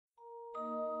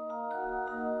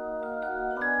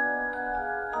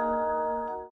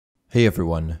Hey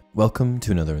everyone, welcome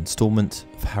to another installment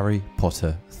of Harry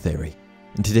Potter Theory.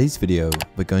 In today's video,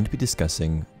 we're going to be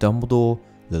discussing Dumbledore,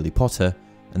 Lily Potter,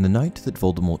 and the night that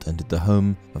Voldemort entered the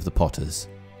home of the Potters.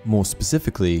 More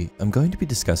specifically, I'm going to be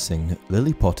discussing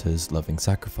Lily Potter's loving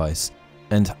sacrifice,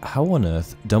 and how on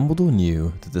earth Dumbledore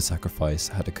knew that the sacrifice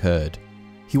had occurred.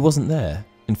 He wasn't there.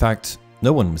 In fact,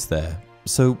 no one was there.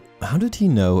 So how did he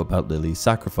know about Lily's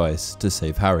sacrifice to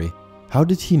save Harry? How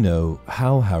did he know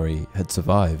how Harry had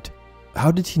survived? How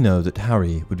did he know that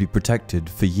Harry would be protected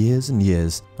for years and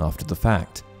years after the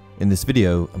fact? In this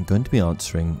video, I'm going to be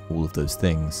answering all of those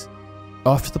things.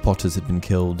 After the Potters had been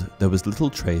killed, there was little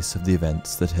trace of the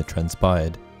events that had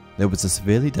transpired. There was a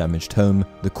severely damaged home,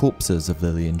 the corpses of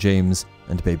Lily and James,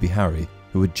 and baby Harry,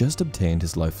 who had just obtained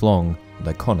his lifelong and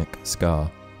iconic scar.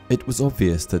 It was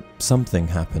obvious that something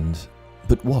happened,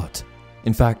 but what?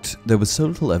 In fact, there was so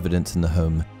little evidence in the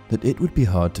home that it would be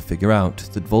hard to figure out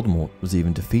that Voldemort was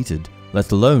even defeated,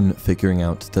 let alone figuring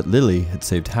out that Lily had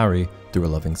saved Harry through a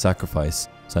loving sacrifice,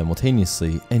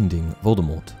 simultaneously ending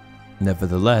Voldemort.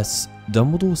 Nevertheless,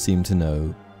 Dumbledore seemed to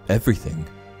know everything.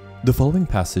 The following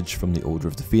passage from the Order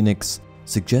of the Phoenix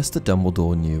suggests that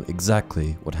Dumbledore knew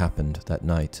exactly what happened that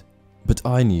night. But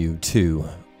I knew, too,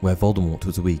 where Voldemort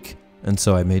was weak, and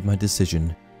so I made my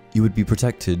decision. You would be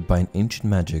protected by an ancient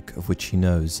magic of which he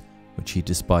knows, which he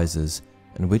despises,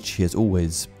 and which he has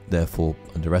always, therefore,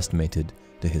 underestimated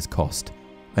to his cost.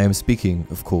 I am speaking,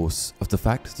 of course, of the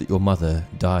fact that your mother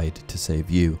died to save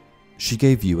you. She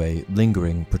gave you a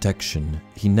lingering protection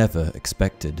he never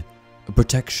expected, a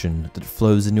protection that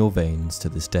flows in your veins to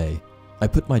this day. I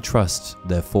put my trust,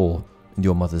 therefore, in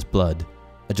your mother's blood.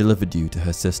 I delivered you to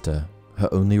her sister,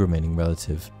 her only remaining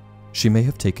relative. She may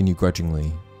have taken you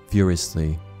grudgingly,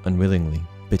 furiously, unwillingly,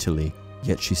 bitterly,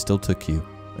 yet she still took you,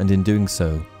 and in doing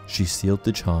so, she sealed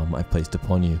the charm I placed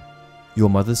upon you. Your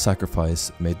mother's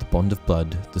sacrifice made the bond of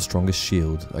blood the strongest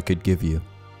shield I could give you.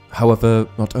 However,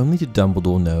 not only did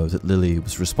Dumbledore know that Lily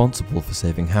was responsible for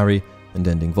saving Harry and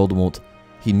ending Voldemort,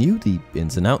 he knew the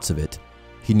ins and outs of it.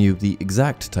 He knew the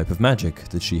exact type of magic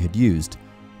that she had used,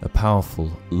 a powerful,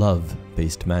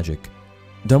 love-based magic.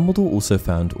 Dumbledore also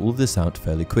found all of this out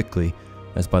fairly quickly,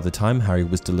 as by the time Harry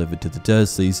was delivered to the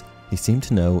Dursleys, he seemed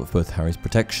to know of both Harry's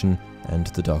protection and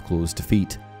the Dark Lord's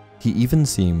defeat. He even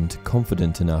seemed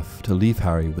confident enough to leave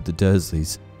Harry with the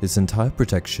Dursleys, his entire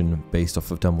protection based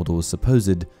off of Dumbledore's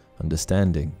supposed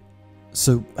understanding.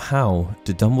 So how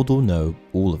did Dumbledore know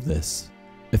all of this?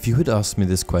 If you had asked me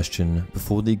this question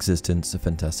before the existence of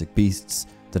Fantastic Beasts,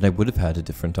 then I would have had a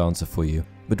different answer for you,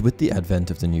 but with the advent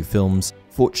of the new films,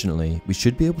 fortunately, we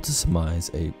should be able to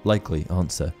surmise a likely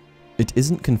answer. It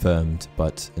isn't confirmed,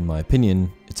 but in my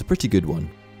opinion, it's a pretty good one.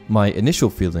 My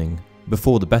initial feeling,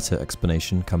 before the better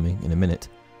explanation coming in a minute,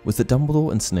 was that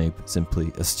Dumbledore and Snape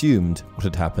simply assumed what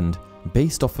had happened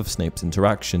based off of Snape's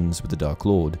interactions with the Dark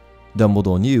Lord.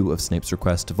 Dumbledore knew of Snape's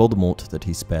request to Voldemort that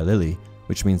he spare Lily,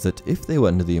 which means that if they were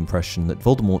under the impression that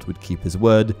Voldemort would keep his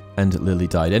word and Lily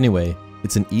died anyway,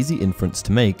 it's an easy inference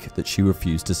to make that she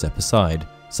refused to step aside,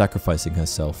 sacrificing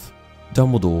herself.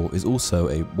 Dumbledore is also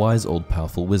a wise old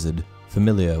powerful wizard,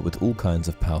 familiar with all kinds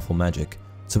of powerful magic,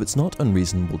 so it's not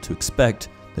unreasonable to expect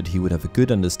that he would have a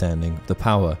good understanding of the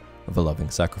power of a loving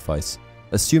sacrifice.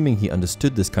 Assuming he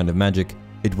understood this kind of magic,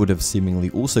 it would have seemingly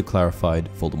also clarified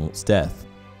Voldemort's death.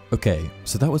 Okay,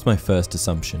 so that was my first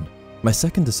assumption. My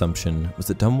second assumption was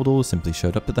that Dumbledore simply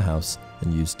showed up at the house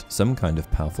and used some kind of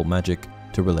powerful magic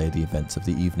to relay the events of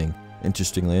the evening.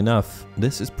 Interestingly enough,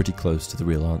 this is pretty close to the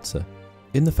real answer.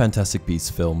 In the Fantastic Beasts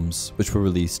films, which were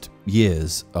released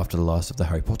years after the last of the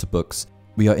Harry Potter books,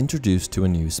 we are introduced to a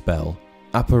new spell,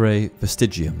 Appare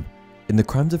Vestigium. In The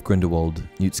Crimes of Grindelwald,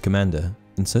 Newt Scamander,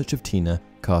 in search of Tina,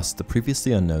 casts the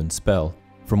previously unknown spell.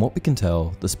 From what we can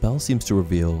tell, the spell seems to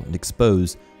reveal and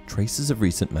expose traces of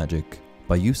recent magic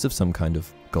by use of some kind of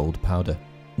gold powder.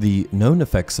 The known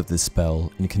effects of this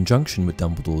spell, in conjunction with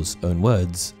Dumbledore's own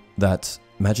words, that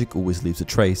magic always leaves a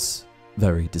trace,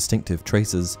 very distinctive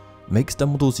traces, makes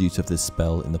Dumbledore's use of this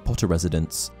spell in the Potter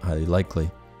residence highly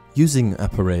likely. Using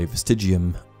Appare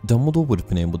Vestigium, Dumbledore would have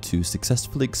been able to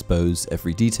successfully expose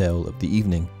every detail of the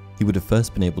evening. He would have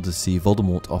first been able to see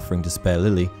Voldemort offering to spare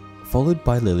Lily, followed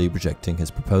by Lily rejecting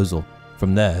his proposal.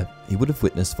 From there, he would have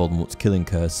witnessed Voldemort's killing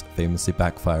curse famously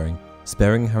backfiring,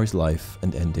 sparing Harry's life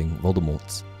and ending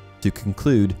Voldemort's. To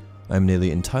conclude, I am nearly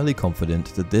entirely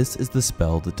confident that this is the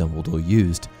spell that Dumbledore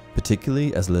used,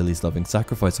 particularly as Lily's loving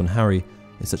sacrifice on Harry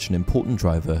is such an important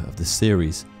driver of this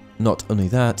series. Not only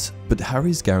that, but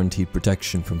Harry's guaranteed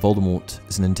protection from Voldemort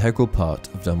is an integral part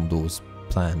of Dumbledore's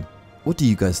plan. What do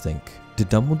you guys think?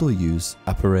 Did Dumbledore use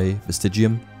Appare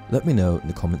Vestigium? Let me know in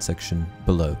the comment section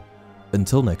below.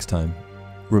 Until next time,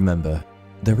 remember,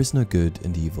 there is no good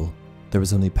and evil. There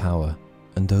is only power,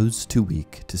 and those too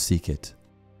weak to seek it.